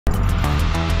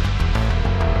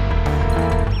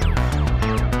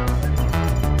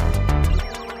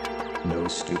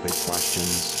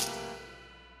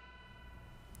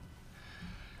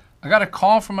I got a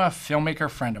call from a filmmaker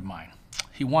friend of mine.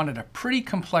 He wanted a pretty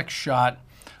complex shot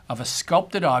of a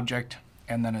sculpted object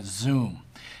and then a zoom.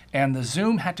 And the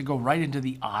zoom had to go right into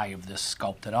the eye of this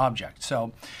sculpted object.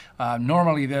 So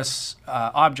normally this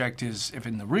object is, if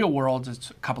in the real world,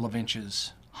 it's a couple of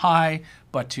inches high,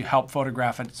 but to help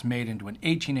photograph it, it's made into an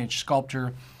 18-inch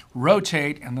sculpture,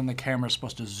 rotate, and then the camera is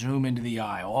supposed to zoom into the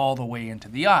eye, all the way into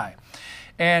the eye.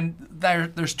 And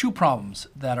there's two problems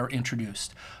that are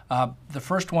introduced. The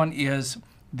first one is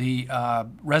the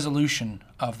resolution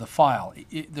of the file.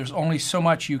 There's only so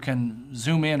much you can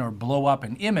zoom in or blow up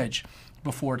an image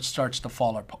before it starts to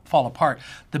fall apart.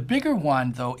 The bigger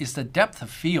one, though, is the depth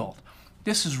of field.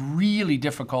 This is really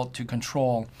difficult to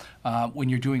control when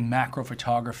you're doing macro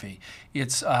photography.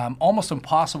 It's almost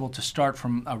impossible to start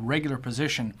from a regular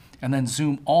position and then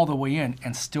zoom all the way in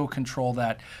and still control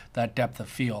that depth of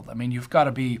field. I mean, you've got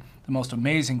to be the most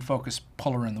amazing focus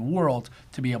puller in the world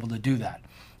to be able to do that.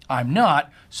 I'm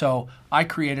not, so I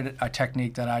created a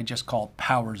technique that I just called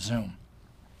power zoom.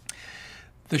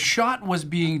 The shot was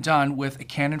being done with a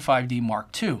Canon 5D Mark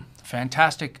II.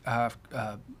 Fantastic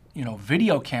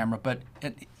video camera, but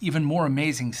an even more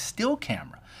amazing still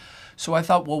camera. So I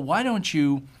thought, well, why don't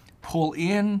you pull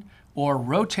in or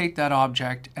rotate that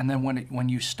object, and then when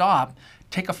you stop,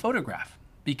 take a photograph,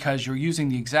 because you're using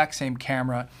the exact same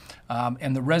camera,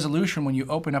 and the resolution when you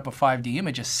open up a 5D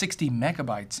image is 60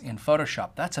 megabytes in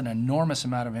Photoshop. That's an enormous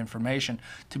amount of information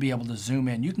to be able to zoom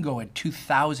in. You can go at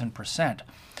 2,000%.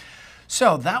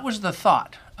 So that was the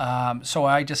thought. So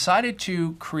I decided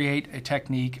to create a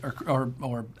technique,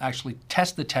 or actually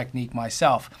test the technique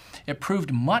myself. It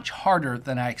proved much harder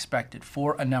than I expected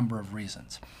for a number of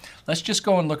reasons. Let's just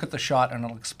go and look at the shot, and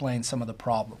I'll explain some of the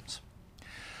problems.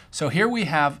 So here we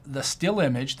have the still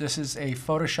image. This is a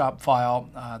Photoshop file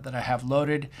that I have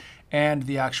loaded, and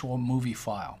the actual movie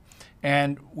file.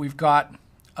 And we've got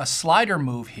a slider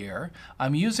move here.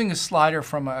 I'm using a slider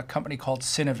from a company called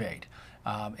Cinovate.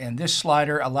 And this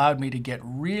slider allowed me to get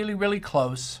really, really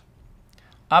close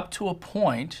up to a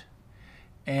point,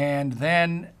 and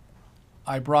then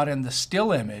I brought in the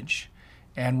still image,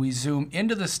 and we zoom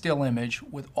into the still image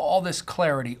with all this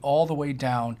clarity all the way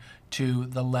down to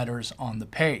the letters on the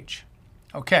page.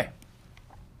 Okay,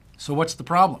 so what's the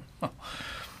problem?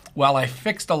 Well, I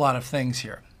fixed a lot of things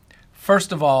here.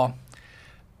 First of all,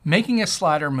 making a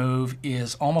slider move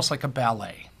is almost like a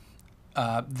ballet.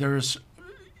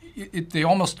 They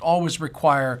almost always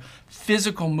require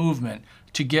physical movement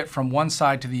to get from one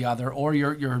side to the other, or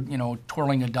you're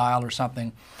twirling a dial or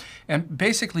something. And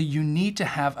basically, you need to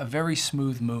have a very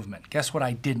smooth movement. Guess what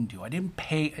I didn't do? I didn't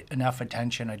pay enough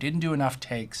attention. I didn't do enough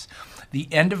takes. The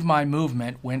end of my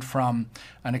movement went from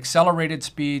an accelerated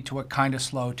speed to a kind of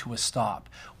slow to a stop,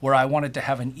 where I wanted to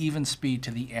have an even speed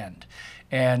to the end.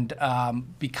 And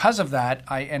because of that,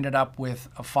 I ended up with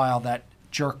a file that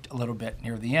jerked a little bit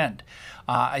near the end.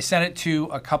 I sent it to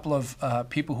a couple of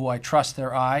people who I trust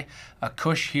their eye.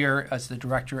 Kush here as the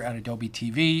director at Adobe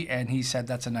TV, and he said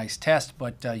that's a nice test,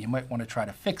 but you might want to try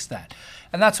to fix that.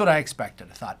 And that's what I expected.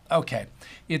 I thought, okay,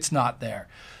 it's not there.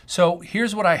 So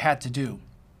here's what I had to do.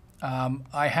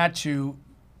 I had to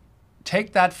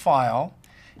take that file,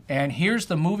 and here's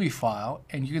the movie file,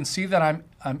 and you can see that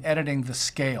I'm editing the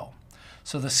scale.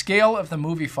 So the scale of the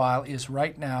movie file is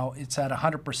right now, it's at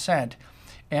 100%.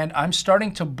 And I'm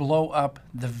starting to blow up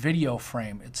the video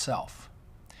frame itself.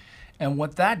 And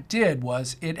what that did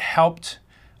was it helped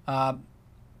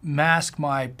mask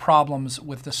my problems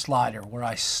with the slider, where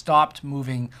I stopped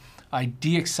moving. I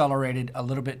deaccelerated a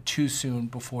little bit too soon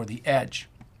before the edge.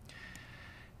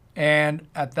 And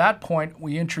at that point,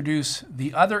 we introduce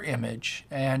the other image,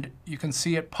 and you can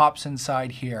see it pops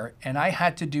inside here. And I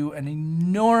had to do an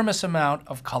enormous amount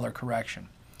of color correction.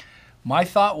 My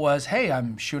thought was, hey,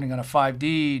 I'm shooting on a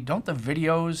 5D. Don't the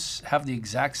videos have the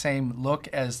exact same look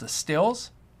as the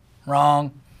stills?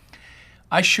 Wrong.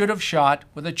 I should have shot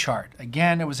with a chart.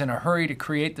 Again, I was in a hurry to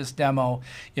create this demo.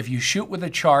 If you shoot with a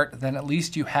chart, then at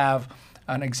least you have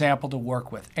an example to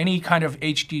work with. Any kind of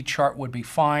HD chart would be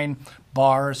fine.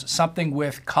 Bars, something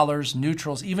with colors,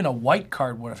 neutrals, even a white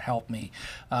card would have helped me.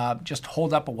 Just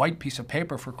hold up a white piece of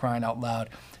paper, for crying out loud,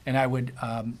 and I would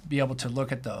be able to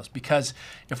look at those. Because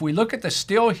if we look at the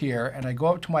still here, and I go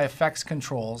up to my effects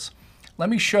controls, let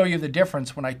me show you the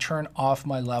difference when I turn off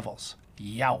my levels.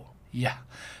 Yow, yeah.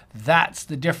 That's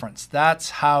the difference. That's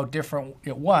how different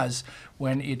it was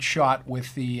when it shot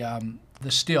with the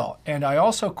still. And I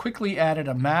also quickly added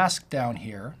a mask down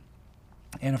here.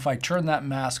 And if I turn that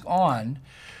mask on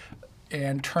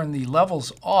and turn the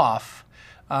levels off,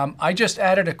 I just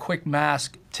added a quick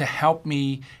mask to help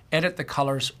me edit the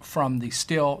colors from the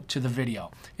still to the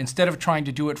video. Instead of trying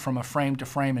to do it from a frame to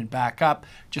frame and back up,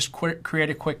 just create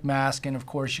a quick mask, and of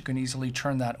course you can easily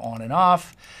turn that on and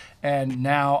off. And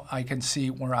now I can see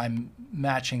where I'm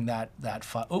matching that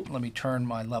file. Oh, let me turn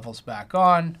my levels back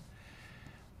on.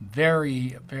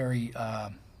 Very, very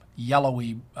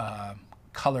yellowy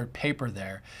colored paper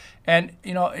there. And,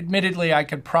 you know, admittedly, I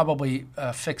could probably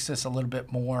fix this a little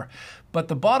bit more. But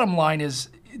the bottom line is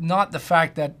not the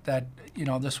fact that you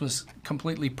know, this was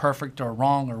completely perfect or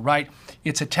wrong or right.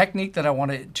 It's a technique that I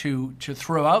wanted to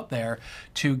throw out there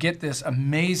to get this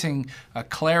amazing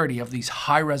clarity of these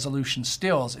high-resolution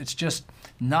stills. It's just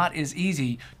not as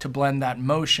easy to blend that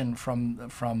motion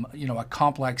from you know, a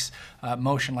complex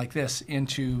motion like this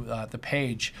into the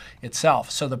page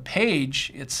itself. So the page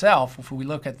itself, if we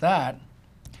look at that,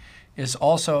 is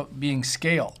also being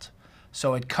scaled.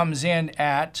 So it comes in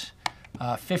at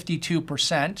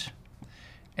 52%,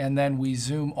 and then we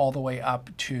zoom all the way up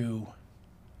to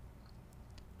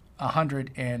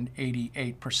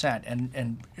 188%.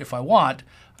 And if I want,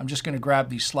 I'm just going to grab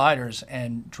these sliders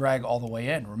and drag all the way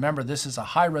in. Remember, this is a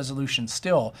high resolution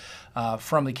still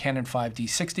from the Canon 5D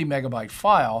 60 megabyte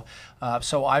file,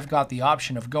 so I've got the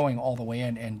option of going all the way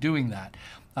in and doing that.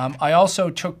 I also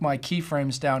took my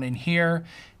keyframes down in here,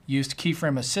 used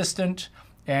Keyframe Assistant,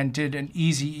 and did an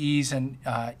easy ease and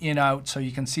in-out, so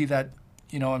you can see that,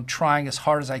 you know, I'm trying as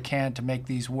hard as I can to make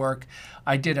these work.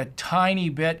 I did a tiny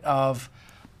bit of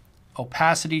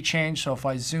opacity change, so if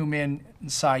I zoom in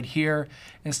inside here,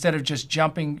 instead of just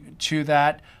jumping to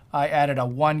that, I added a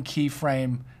 1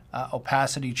 keyframe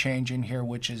opacity change in here,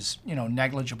 which is, you know,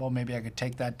 negligible. Maybe I could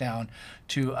take that down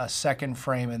to a 2nd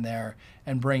frame in there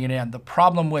and bring it in. The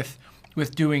problem with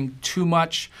doing too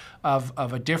much of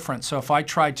a difference. So if I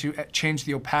try to change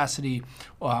the opacity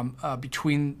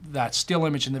between that still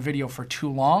image and the video for too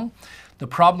long, the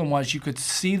problem was you could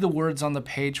see the words on the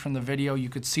page from the video, you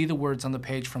could see the words on the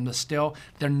page from the still.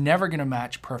 They're never going to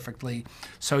match perfectly.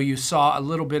 So you saw a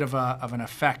little bit of an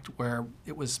effect where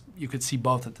it was, you could see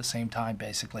both at the same time,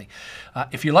 basically.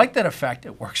 If you like that effect,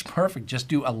 it works perfect. Just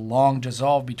do a long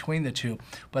dissolve between the two.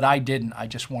 But I didn't. I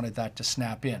just wanted that to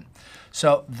snap in.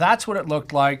 So that's what it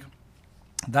looked like.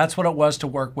 That's what it was to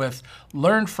work with.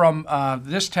 Learn from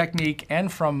this technique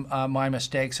and from my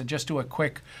mistakes. So just do a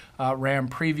quick RAM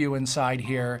preview inside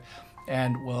here,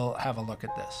 and we'll have a look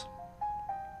at this.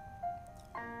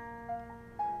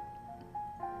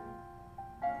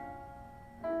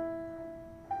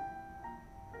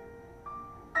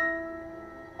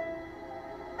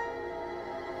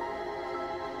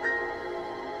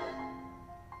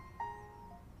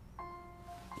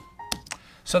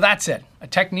 So that's it, a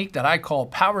technique that I call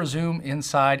power zoom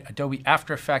inside Adobe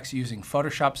After Effects using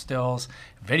Photoshop stills,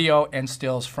 video, and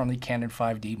stills from the Canon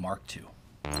 5D Mark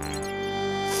II.